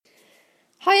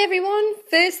Hi everyone,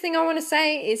 first thing I want to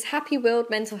say is Happy World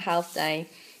Mental Health Day.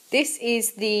 This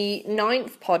is the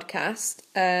 9th podcast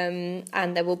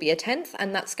and there will be a 10th,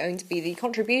 and that's going to be the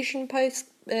contribution podcast.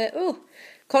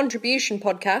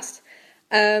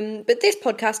 But this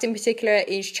podcast in particular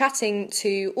is chatting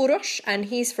to Uroš, and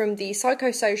he's from the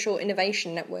Psychosocial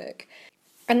Innovation Network.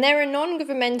 And they're a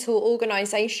non-governmental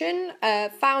organisation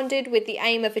founded with the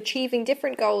aim of achieving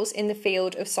different goals in the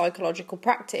field of psychological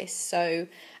practice. So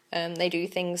they do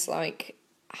things like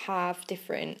have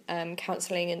different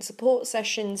counselling and support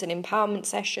sessions and empowerment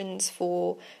sessions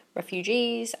for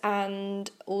refugees, and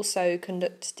also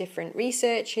conduct different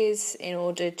researches in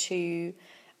order to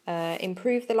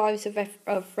improve the lives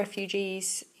of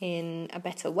refugees in a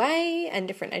better way, and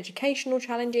different educational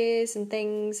challenges and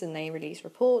things, and they release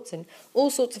reports and all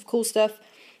sorts of cool stuff.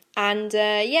 And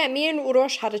me and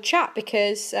Uroš had a chat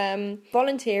because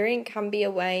volunteering can be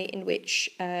a way in which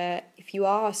if you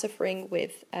are suffering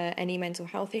with any mental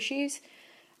health issues,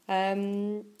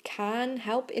 can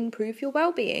help improve your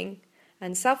well-being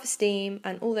and self-esteem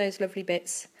and all those lovely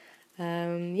bits.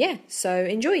 So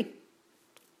enjoy. I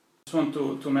just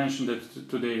want to mention that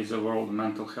today is a World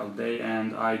Mental Health Day,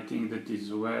 and I think that it's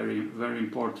very, very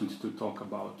important to talk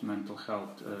about mental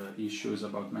health issues,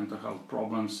 about mental health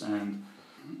problems, and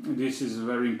this is a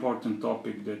very important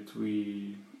topic that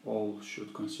we all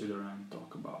should consider and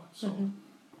talk about. So,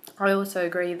 I also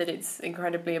agree that it's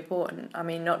incredibly important. I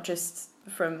mean, not just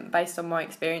based on my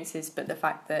experiences, but the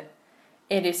fact that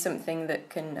it is something that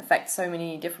can affect so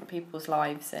many different people's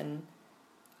lives, and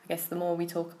I guess the more we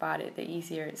talk about it, the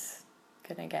easier it's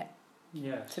going to get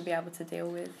to be able to deal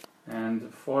with.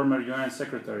 And former UN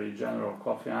Secretary General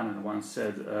Kofi Annan once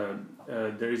said,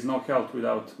 there is no health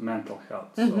without mental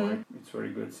health. So it's a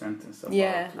very good sentence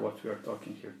about what we are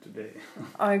talking here today.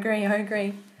 I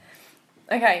agree.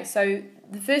 Okay, so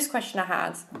the first question I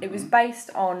had, it was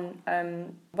based on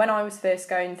when I was first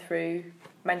going through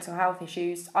mental health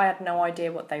issues. I had no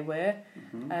idea what they were,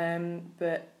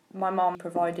 but my mum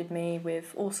provided me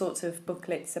with all sorts of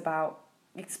booklets about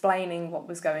explaining what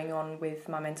was going on with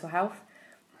my mental health.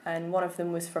 And one of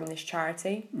them was from this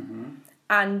charity.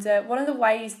 And one of the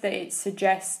ways that it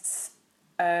suggests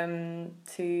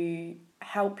to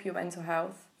help your mental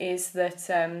health is that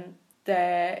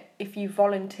if you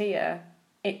volunteer,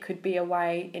 it could be a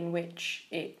way in which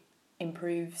it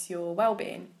improves your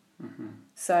well-being.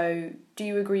 So do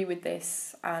you agree with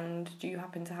this, and do you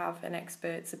happen to have an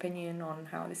expert's opinion on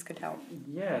how this could help?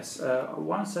 Yes,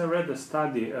 once I read a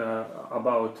study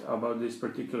about this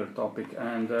particular topic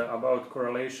and about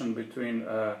correlation between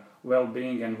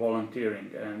well-being and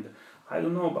volunteering, and I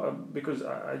don't know, because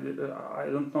I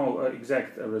don't know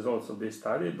exact results of this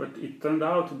study, but it turned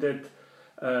out that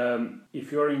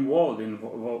if you're involved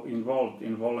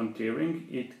in volunteering,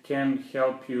 it can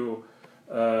help you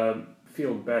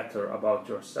feel better about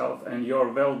yourself, and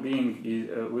your well-being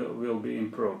will be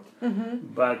improved.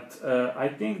 But I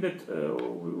think that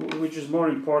which is more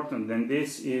important than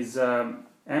this is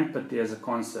empathy as a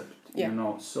concept.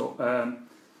 So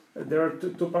there are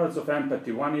two parts of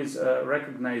empathy. One is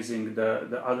recognizing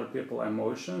the other people's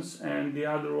emotions, and the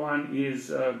other one is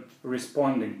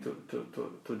responding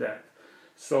to that.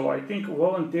 So I think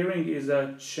volunteering is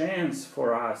a chance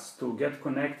for us to get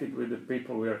connected with the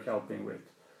people we are helping with.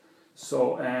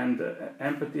 So, and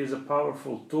empathy is a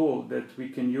powerful tool that we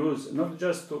can use not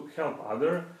just to help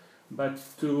others, but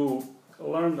to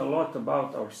learn a lot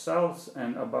about ourselves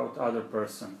and about other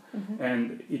person.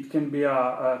 And it can be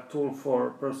a tool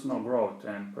for personal growth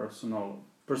and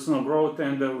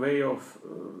a way of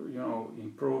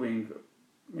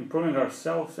improving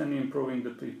ourselves and improving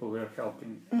the people we are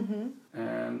helping.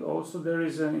 And also there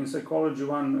is in psychology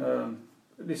one.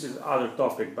 This is other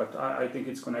topic, but I think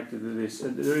it's connected to this.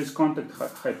 There is contact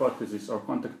hypothesis or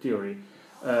contact theory.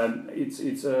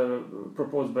 It's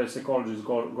proposed by psychologist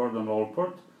Gordon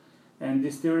Allport, and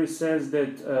this theory says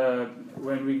that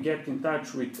when we get in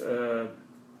touch with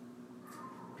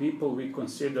people we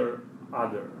consider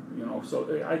other, so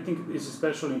I think it's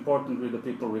especially important with the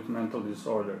people with mental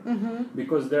disorder,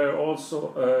 because they're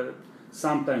also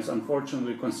sometimes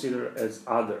unfortunately considered as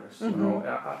others,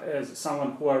 as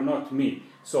someone who are not me.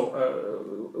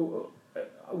 So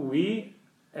we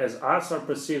as us are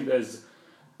perceived as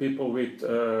people with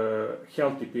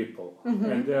healthy people,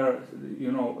 and there are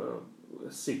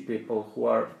sick people who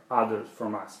are others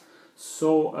from us.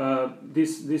 So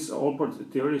this Allport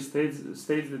theory states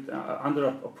that under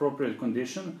appropriate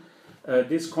condition,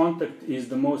 this contact is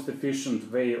the most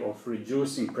efficient way of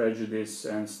reducing prejudice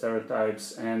and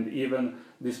stereotypes and even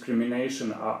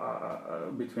discrimination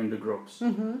between the groups.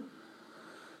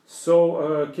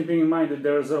 So, keeping in mind that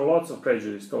there's lots of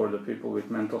prejudice toward the people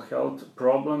with mental health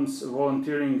problems,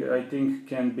 volunteering, I think,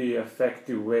 can be an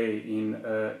effective way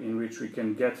in which we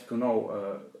can get to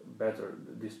know better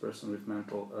this person with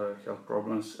mental health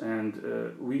problems, and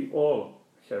we all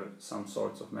have some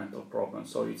sorts of mental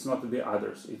problems. So it's not the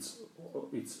others;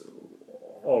 it's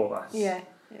all of us. Yeah,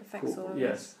 it affects all of us.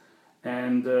 Yes.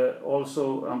 And also,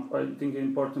 I think the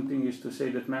important thing is to say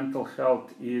that mental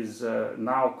health is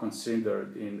now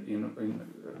considered in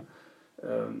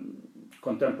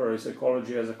contemporary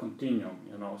psychology as a continuum.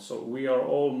 So we are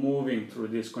all moving through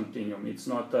this continuum. It's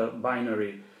not a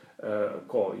binary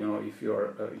call. If you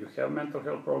have mental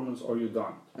health problems or you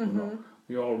don't.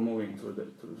 We're all moving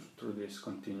through this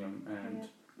continuum and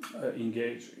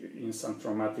engage in some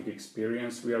traumatic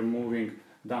experience. We are moving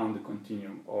down the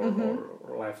continuum or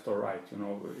left or right,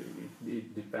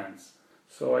 it depends.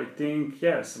 So I think,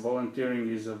 yes, volunteering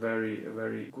is a very,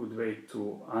 very good way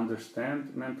to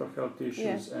understand mental health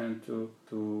issues and to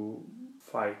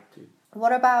fight it.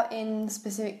 What about in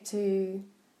specific to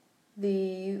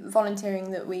the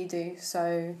volunteering that we do?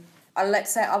 So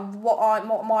let's say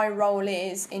what my role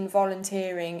is in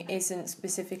volunteering isn't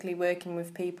specifically working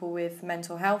with people with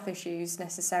mental health issues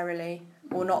necessarily,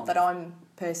 or not that I'm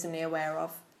personally aware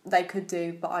of. They could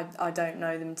do, but I don't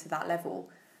know them to that level.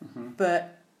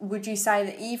 But would you say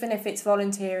that even if it's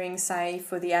volunteering, say,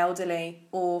 for the elderly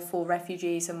or for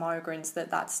refugees and migrants,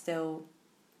 that's still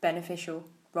beneficial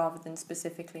rather than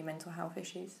specifically mental health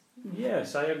issues?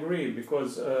 Yes, I agree,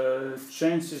 because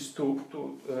chances to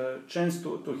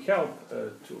help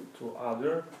to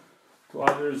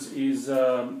others is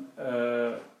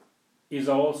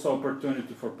also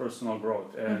opportunity for personal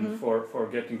growth and for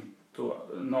getting to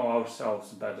know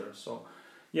ourselves better. So,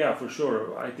 yeah, for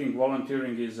sure, I think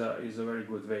volunteering is a very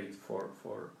good way for.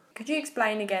 Could you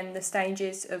explain again the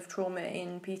stages of trauma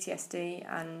in PTSD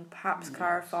and perhaps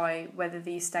clarify whether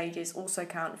these stages also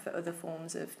count for other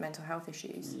forms of mental health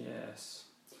issues? Yes.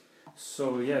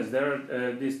 So, yes, there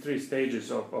are these 3 stages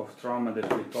of trauma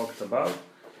that we talked about,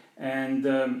 and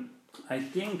I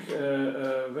think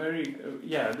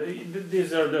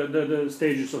these are the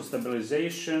stages of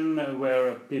stabilization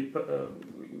where people.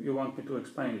 You want me to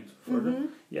explain it further?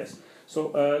 Yes.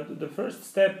 So the first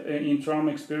step in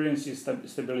trauma experience is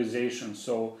stabilization.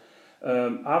 So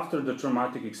after the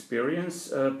traumatic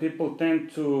experience, people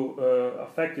tend to,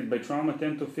 affected by trauma,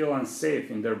 tend to feel unsafe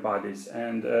in their bodies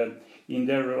and in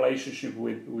their relationship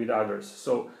with others.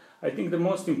 So I think the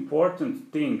most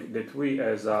important thing that we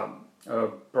as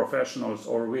professionals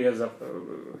or we as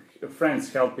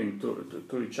friends helping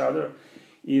to each other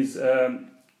is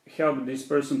help this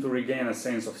person to regain a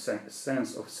sense of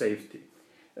safety.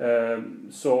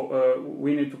 So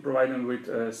we need to provide them with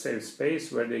a safe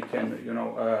space where they can,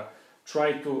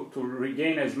 try to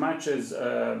regain as much as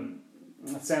a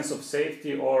sense of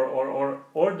safety or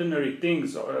ordinary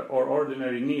things or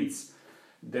ordinary needs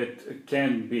that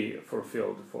can be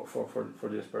fulfilled for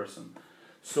this person.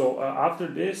 So after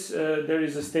this, there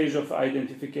is a stage of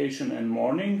identification and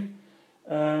mourning.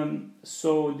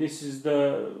 So this is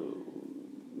the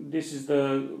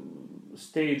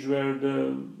stage where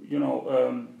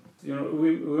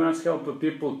we must help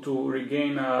people to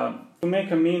regain to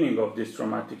make a meaning of this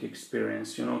traumatic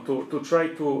experience. To try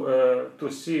to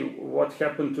see what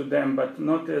happened to them, but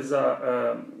not as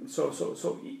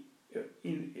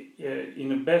in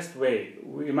the best way.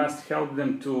 We must help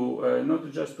them to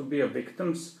not just to be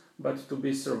victims, but to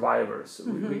be survivors.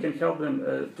 We can help them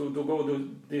to go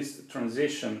to this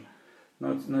transition.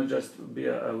 Not just be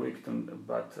a victim,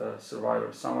 but a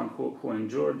survivor, someone who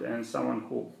endured and someone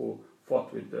who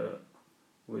fought with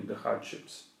the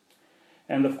hardships.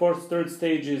 And of course, third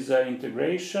stage is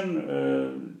integration.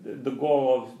 The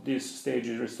goal of this stage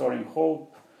is restoring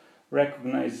hope,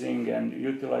 recognizing and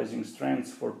utilizing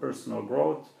strengths for personal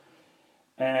growth,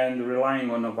 and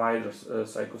relying on a wider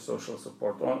psychosocial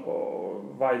support, or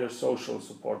wider social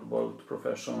support, both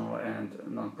professional and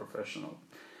non-professional.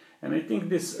 And I think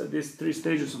these 3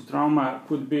 stages of trauma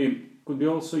could be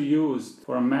also used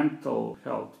for mental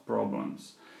health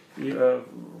problems.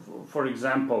 For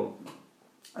example,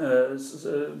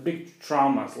 big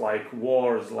traumas like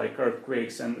wars, like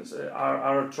earthquakes, and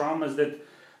are traumas that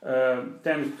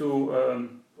tend to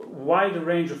wide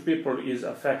range of people is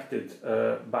affected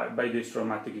by this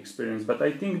traumatic experience. But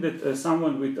I think that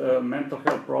someone with mental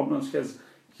health problems has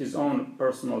his own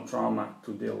personal trauma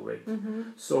to deal with.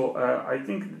 So I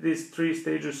think these 3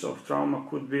 stages of trauma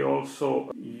could be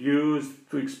also used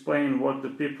to explain what the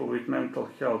people with mental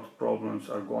health problems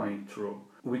are going through.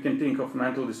 We can think of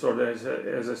mental disorder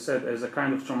as I said, as a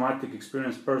kind of traumatic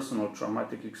experience, personal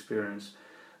traumatic experience.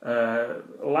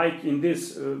 Like in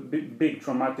this big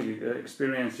traumatic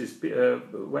experiences,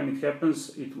 when it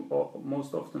happens, it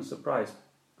most often surprises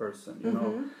person. You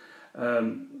know,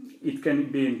 it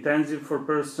can be intensive for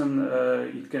person.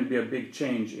 It can be a big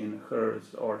change in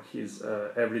hers or his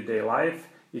everyday life.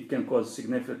 It can cause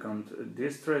significant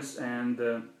distress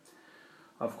and.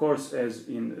 Of course, as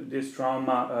in this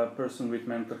trauma, a person with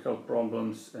mental health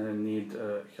problems need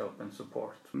help and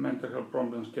support. Mental health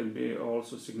problems can be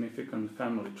also significant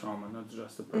family trauma, not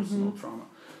just a personal trauma.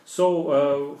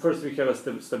 So first we have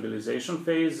a stabilization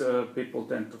phase. People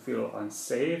tend to feel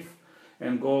unsafe,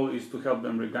 and goal is to help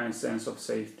them regain sense of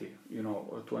safety. You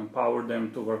know, to empower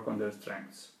them to work on their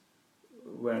strengths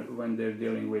when they're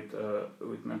dealing with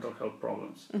mental health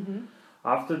problems.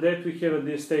 After that, we have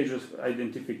this stage of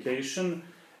identification.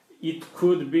 It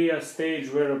could be a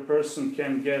stage where a person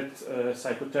can get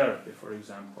psychotherapy, for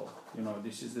example. You know,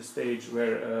 this is the stage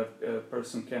where a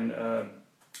person can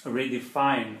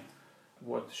redefine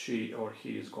what she or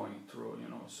he is going through. You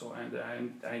know, so and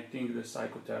I think the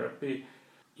psychotherapy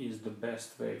is the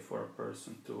best way for a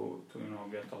person to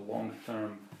get a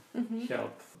long-term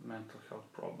mental health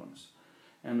problems.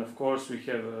 And of course, we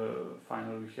have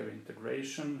finally we have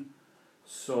integration.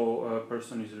 So a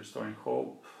person is restoring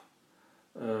hope.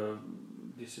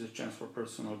 This is a chance for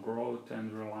personal growth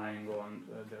and relying on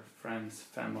their friends,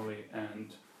 family,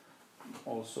 and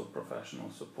also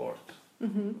professional support,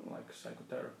 like a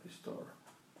psychotherapist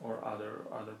or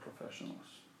other professionals,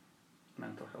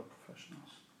 mental health professionals.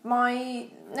 My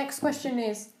next question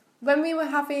is, when we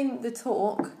were having the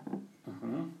talk,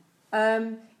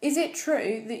 is it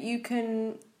true that you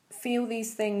can feel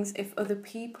these things if other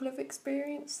people have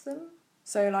experienced them?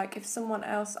 So, like, if someone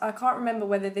else... I can't remember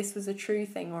whether this was a true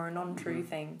thing or a non-true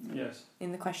thing. Yes.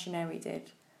 In the questionnaire we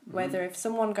did. Whether if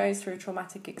someone goes through a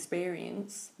traumatic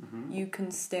experience, you can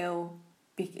still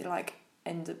be, like,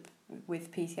 end up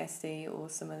with PTSD or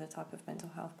some other type of mental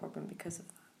health problem because of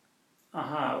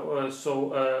that.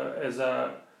 So, as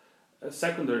a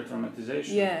secondary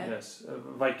traumatization, yes,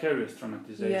 vicarious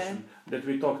traumatization that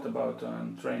we talked about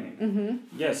on training.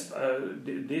 Yes,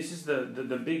 this is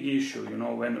the big issue. You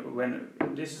know, when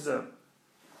this is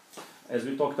as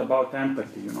we talked about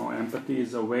empathy. You know, empathy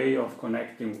is a way of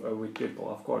connecting with people,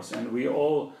 of course, and we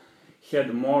all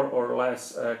had more or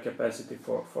less capacity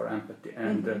for empathy.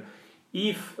 And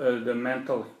if the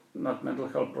not mental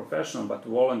health professional but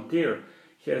volunteer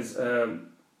has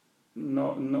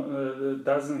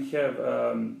doesn't have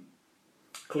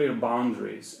clear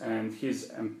boundaries, and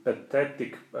his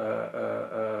empathetic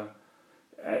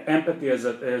empathy as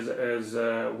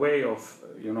a way of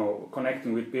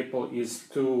connecting with people is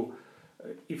to,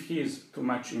 if he is too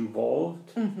much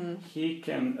involved, he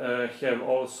can have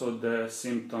also the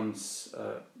symptoms.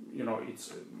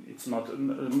 It's not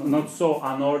so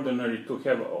unordinary to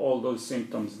have all those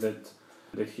symptoms that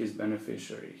his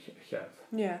beneficiary have.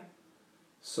 Yeah.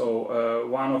 So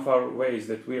one of our ways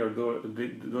that we are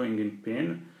doing in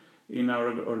PIN, in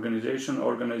our organization,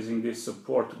 organizing these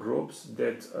support groups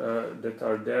that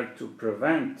are there to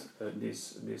prevent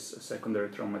this secondary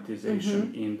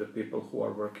traumatization in the people who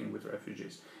are working with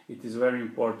refugees. It is a very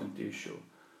important issue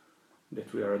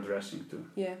that we are addressing too.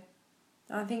 Yeah,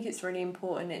 I think it's really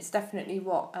important. It's definitely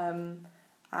what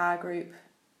our group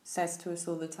says to us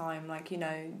all the time, like,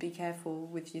 be careful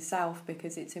with yourself,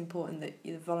 because it's important that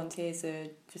the volunteers are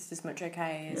just as much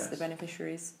okay as the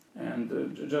beneficiaries.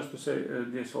 And just to say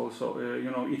this also,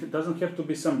 it doesn't have to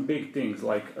be some big things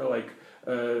like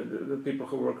the people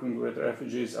who are working with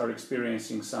refugees are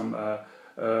experiencing some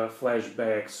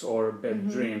flashbacks or bad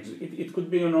dreams. It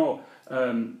could be,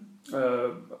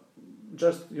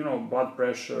 just blood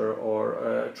pressure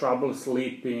or trouble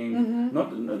sleeping,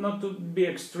 not to be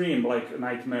extreme like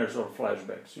nightmares or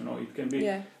flashbacks. It can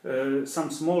be some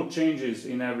small changes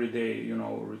in everyday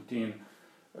routine,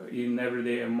 in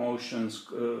everyday emotions,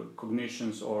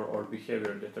 cognitions or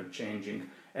behavior that are changing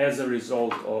as a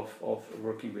result of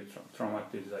working with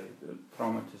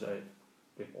traumatized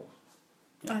people.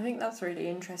 Yeah. I think that's really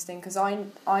interesting, because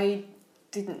I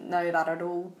didn't know that at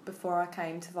all before I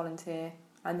came to volunteer.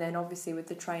 And then obviously with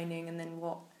the training and then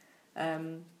what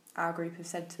our group have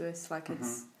said to us, like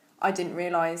I didn't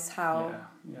realise how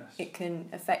it can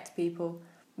affect people.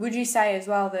 Would you say as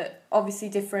well that obviously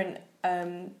different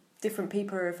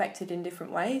people are affected in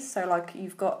different ways? So like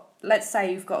let's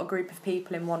say you've got a group of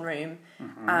people in one room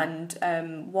and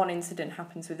one incident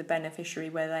happens with a beneficiary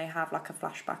where they have like a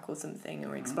flashback or something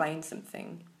or explain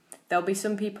something. There'll be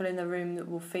some people in the room that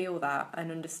will feel that and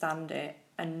understand it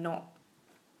and not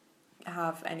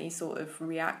have any sort of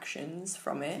reactions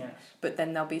from it, Yes. but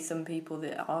then there'll be some people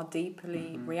that are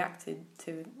deeply reacted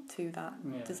to that.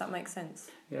 Yes. Does that make sense?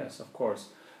 Yes, of course,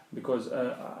 because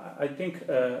I think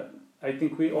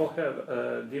we all have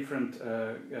different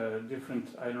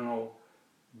I don't know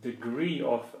degree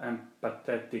of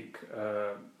empathetic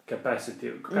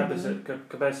capacity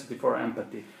for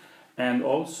empathy, and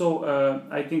also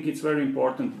I think it's very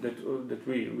important that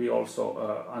we also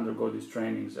undergo these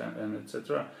trainings and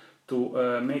etc.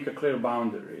 to make a clear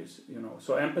boundaries.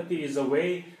 So empathy is a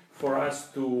way for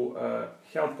us to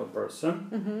help a person.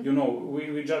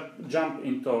 We just jump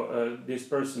into this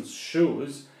person's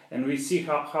shoes and we see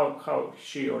how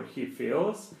she or he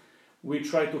feels. We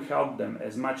try to help them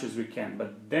as much as we can,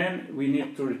 but then we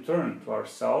need to return to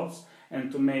ourselves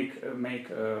and to make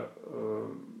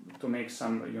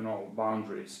some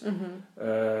boundaries,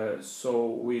 so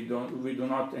we do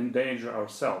not endanger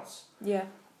ourselves. Yeah.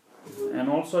 And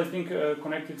also I think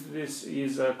connected to this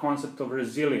is a concept of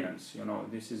resilience.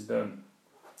 This is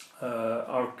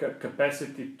our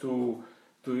capacity to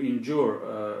endure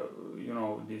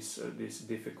these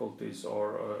difficulties or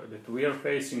that we are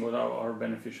facing or our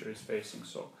beneficiaries facing.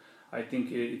 So I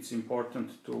think it's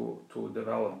important to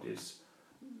develop this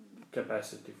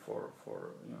capacity for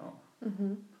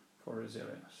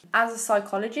resilience. As a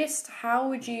psychologist, how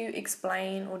would you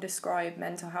explain or describe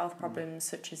mental health problems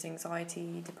such as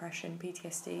anxiety, depression,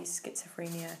 PTSD,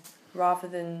 schizophrenia, rather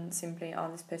than simply,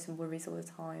 this person worries all the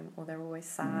time or they're always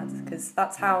sad? Because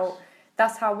that's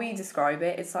how we describe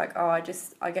it. It's like,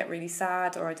 I get really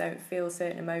sad, or I don't feel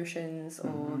certain emotions,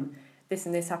 or this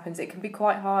and this happens. It can be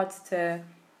quite hard to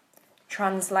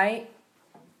translate,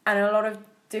 and a lot of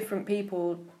different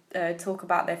people talk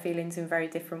about their feelings in very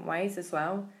different ways as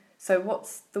well. So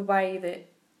what's the way that,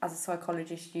 as a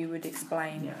psychologist, you would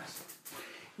explain? Yes,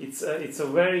 it's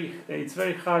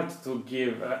very hard to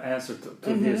give an answer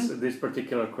to this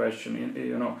particular question.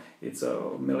 It's a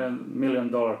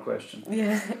million dollar question.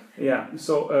 Yeah. Yeah.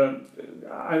 So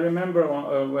I remember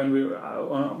when we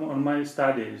on my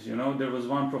studies, there was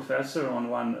one professor on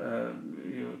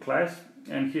one class,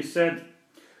 and he said,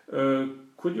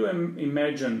 "Could you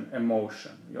imagine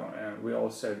emotion?" And we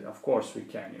all said, "Of course we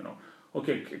can."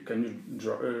 Okay, can you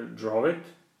draw it?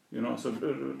 So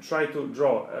try to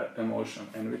draw emotion,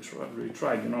 and we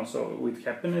tried. So with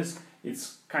happiness,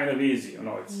 it's kind of easy.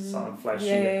 It's some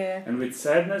flashing. Yeah. And with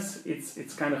sadness,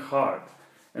 it's kind of hard.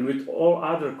 And with all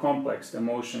other complex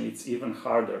emotion, it's even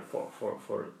harder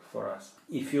for us.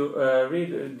 If you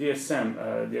read DSM,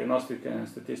 Diagnostic and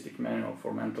Statistic Manual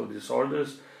for Mental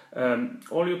Disorders,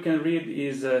 all you can read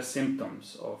is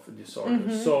symptoms of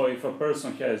disorders. So if a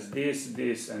person has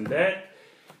this and that,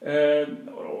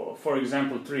 for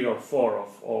example 3 or 4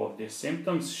 of all of these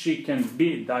symptoms, she can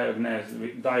be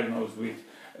diagnosed with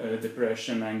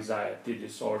depression, anxiety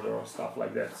disorder, or stuff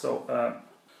like that.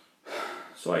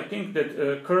 So I think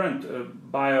that current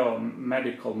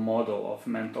biomedical model of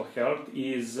mental health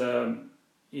is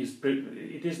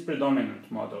predominant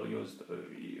model used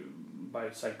by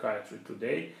psychiatry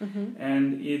today,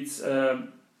 and it's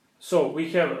so we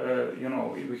have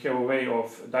a way of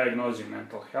diagnosing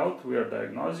mental health. We are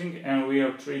diagnosing and we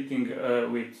are treating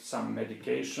with some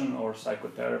medication or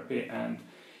psychotherapy,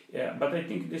 but I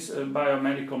think this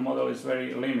biomedical model is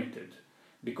very limited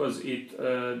because it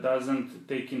doesn't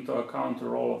take into account the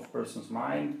role of person's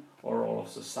mind or role of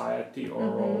society or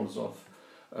roles of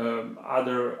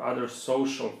other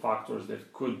social factors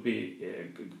that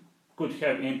could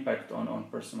have impact on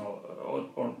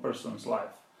person's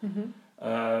life.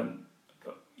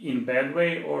 In bad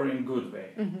way or in good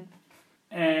way.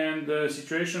 And the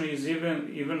situation is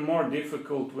even more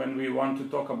difficult when we want to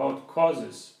talk about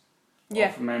causes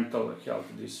of mental health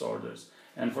disorders.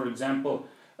 And for example,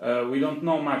 we don't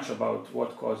know much about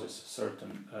what causes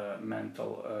certain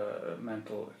mental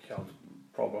health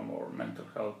problem or mental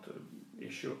health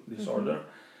issue disorder.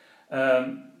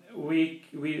 We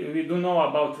do know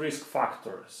about risk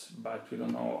factors, but we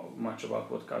don't know much about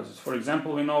what causes. For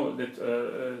example, we know that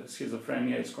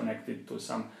schizophrenia is connected to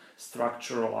some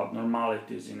structural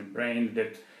abnormalities in the brain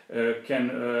that can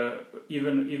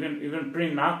even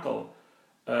prenatal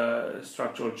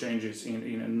structural changes in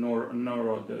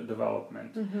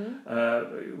neurodevelopment.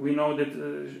 We know that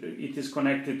it is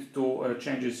connected to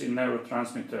changes in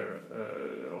neurotransmitter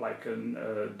like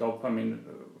dopamine,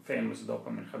 famous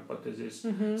dopamine hypothesis,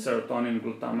 serotonin,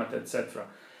 glutamate, etc.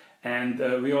 And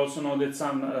we also know that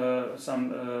some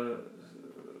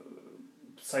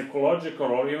psychological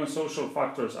or even social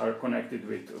factors are connected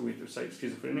with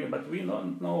schizophrenia, but we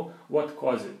don't know what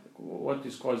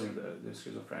is causing the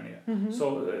schizophrenia.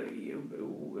 So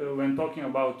when talking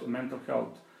about mental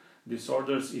health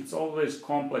disorders, it's always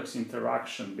complex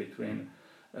interaction between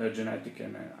genetic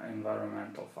and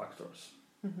environmental factors.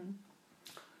 Mm-hmm.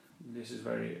 This is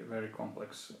very, very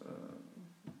complex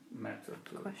matter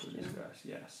to discuss.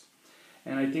 Yes.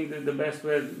 And I think that the best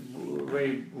way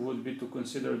would be to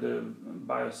consider the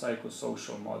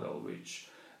biopsychosocial model, which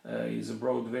is a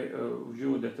broad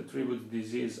view that attributes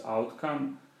disease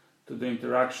outcome to the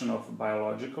interaction of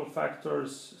biological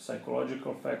factors,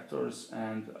 psychological factors,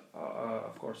 and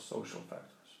of course social factors.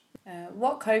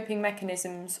 What coping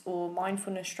mechanisms or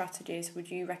mindfulness strategies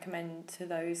would you recommend to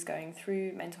those going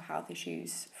through mental health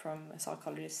issues from a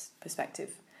psychologist's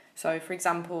perspective? So, for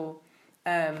example,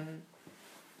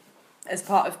 as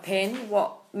part of PIN,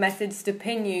 what methods do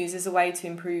PIN use as a way to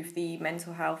improve the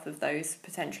mental health of those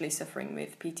potentially suffering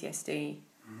with PTSD?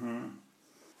 Mm-hmm.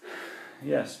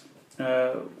 Yes.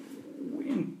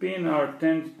 In PIN, our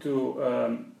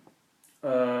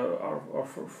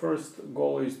first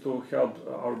goal is to help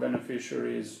our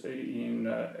beneficiaries in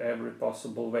every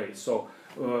possible way. So,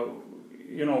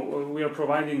 we are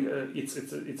providing, it's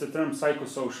a term,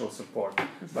 psychosocial support,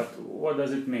 but what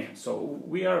does it mean? So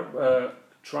we are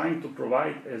trying to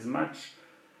provide as much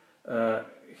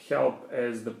help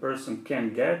as the person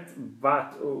can get,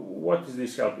 but what is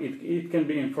this help? It can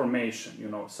be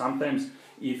information. Sometimes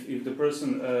if the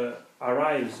person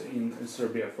arrives in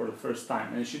Serbia for the first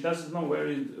time and she doesn't know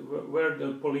where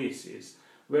the police is,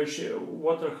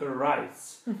 what are her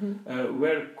rights,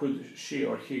 where could she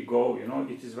or he go,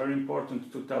 it is very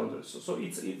important to tell her. So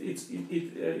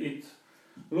it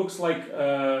looks like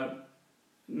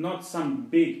not some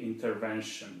big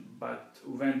intervention, but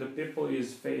when the people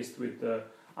is faced with the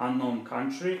unknown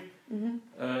country,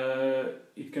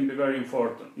 it can be very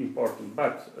important.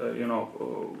 But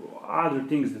other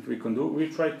things that we can do, we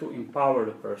try to empower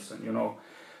the person.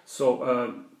 So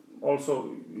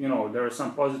also, there are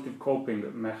some positive coping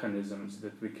mechanisms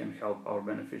that we can help our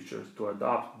beneficiaries to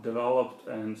adopt, develop,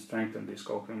 and strengthen this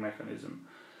coping mechanism.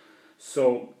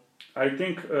 So I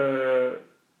think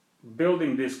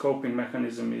building this coping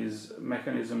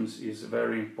mechanisms is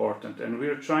very important, and we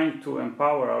are trying to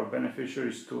empower our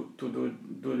beneficiaries to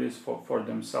do this for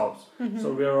themselves.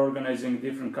 So we are organizing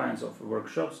different kinds of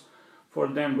workshops for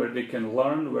them where they can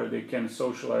learn, where they can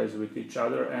socialize with each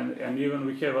other, and even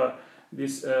we have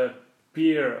this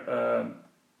peer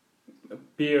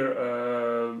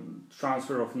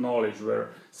transfer of knowledge,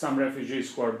 where some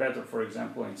refugees who are better, for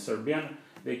example, in Serbian,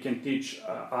 they can teach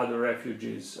other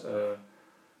refugees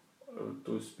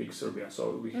to speak Serbian.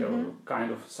 So we have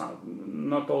kind of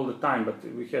not all the time, but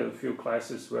we have a few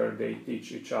classes where they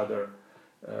teach each other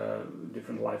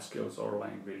different life skills or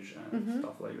language and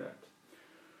stuff like that.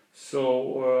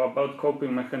 So about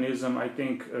coping mechanism, I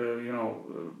think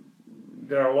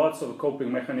there are lots of coping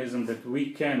mechanisms that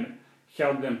we can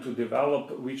help them to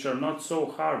develop, which are not so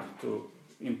hard to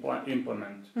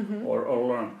implement or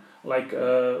learn. Like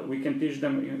we can teach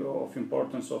them of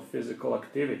importance of physical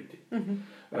activity.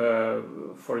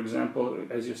 For example,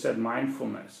 as you said,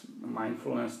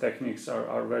 mindfulness techniques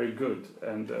are very good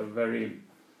and very,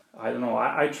 I don't know,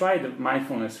 I tried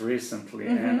mindfulness recently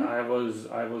and I was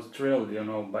thrilled,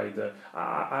 by the,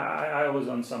 I was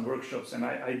on some workshops and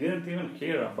I didn't even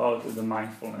hear about the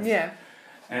mindfulness. Yeah.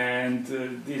 And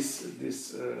this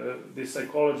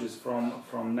psychologist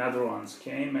from Netherlands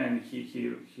came and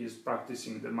he's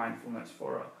practicing the mindfulness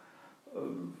for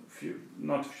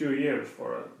not few years,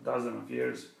 for a dozen of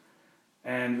years,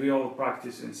 and we all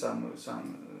practiced in some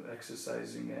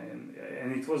exercising,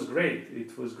 and it was great.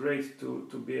 It was great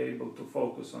to be able to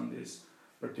focus on this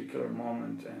particular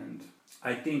moment, and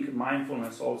I think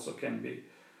mindfulness also can be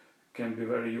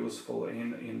very useful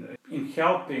in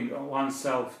helping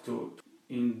oneself to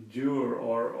endure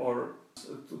or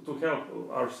to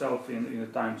help ourselves in the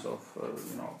times of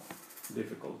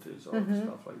difficulties or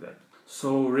stuff like that.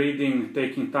 So reading,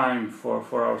 taking time for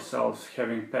ourselves,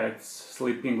 having pets,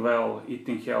 sleeping well,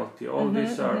 eating healthy, all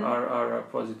these are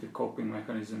positive coping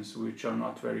mechanisms which are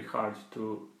not very hard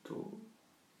to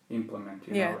implement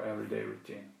in our everyday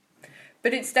routine.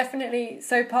 But it's definitely,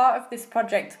 so part of this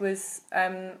project was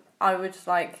I would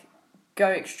go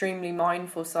extremely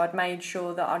mindful, so I'd made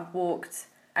sure that I'd walked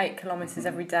 8 kilometres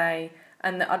every day,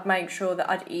 and that I'd make sure that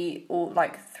I'd eat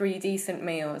 3 decent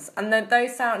meals. And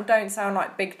those don't sound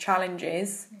like big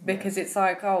challenges, because it's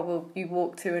you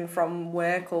walk to and from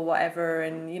work or whatever,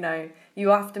 and you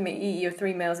have to eat your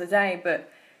 3 meals a day, but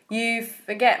you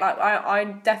forget, I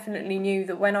definitely knew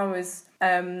that when I was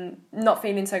not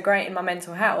feeling so great in my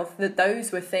mental health, that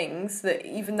those were things that,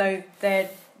 even though they're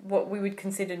what we would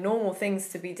consider normal things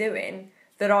to be doing,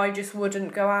 that I just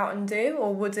wouldn't go out and do,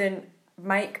 or wouldn't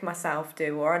make myself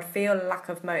do, or I'd feel a lack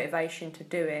of motivation to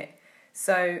do it.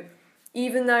 So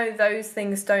even though those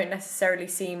things don't necessarily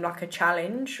seem like a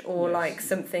challenge or like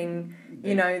something,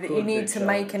 you know, that you need to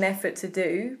make an effort to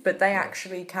do, but they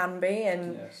actually can be,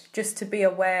 and just to be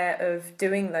aware of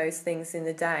doing those things in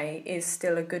the day is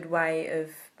still a good way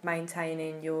of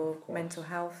maintaining your mental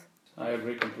health. I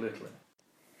agree completely.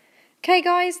 Okay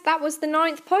guys, that was the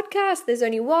 9th podcast. There's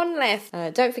only one left.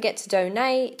 Don't forget to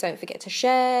donate, don't forget to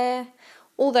share,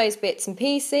 all those bits and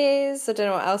pieces. I don't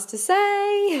know what else to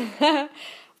say.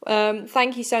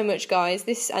 Thank you so much,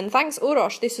 guys. And thanks,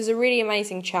 Uroš. This was a really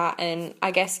amazing chat, and I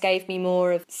guess gave me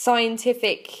more of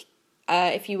scientific,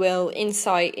 if you will,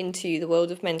 insight into the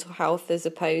world of mental health as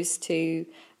opposed to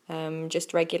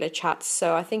just regular chats.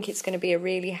 So I think it's going to be a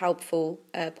really helpful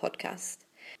podcast.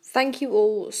 Thank you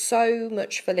all so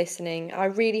much for listening. I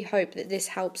really hope that this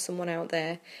helps someone out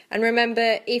there. And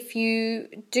remember, if you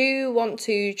do want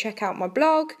to check out my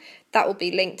blog, that will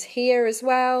be linked here as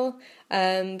well.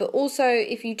 But also,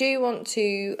 if you do want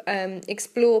to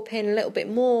explore PIN a little bit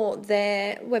more,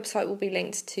 their website will be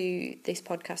linked to this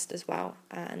podcast as well.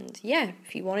 And yeah,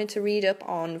 if you wanted to read up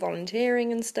on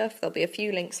volunteering and stuff, there'll be a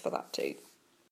few links for that too.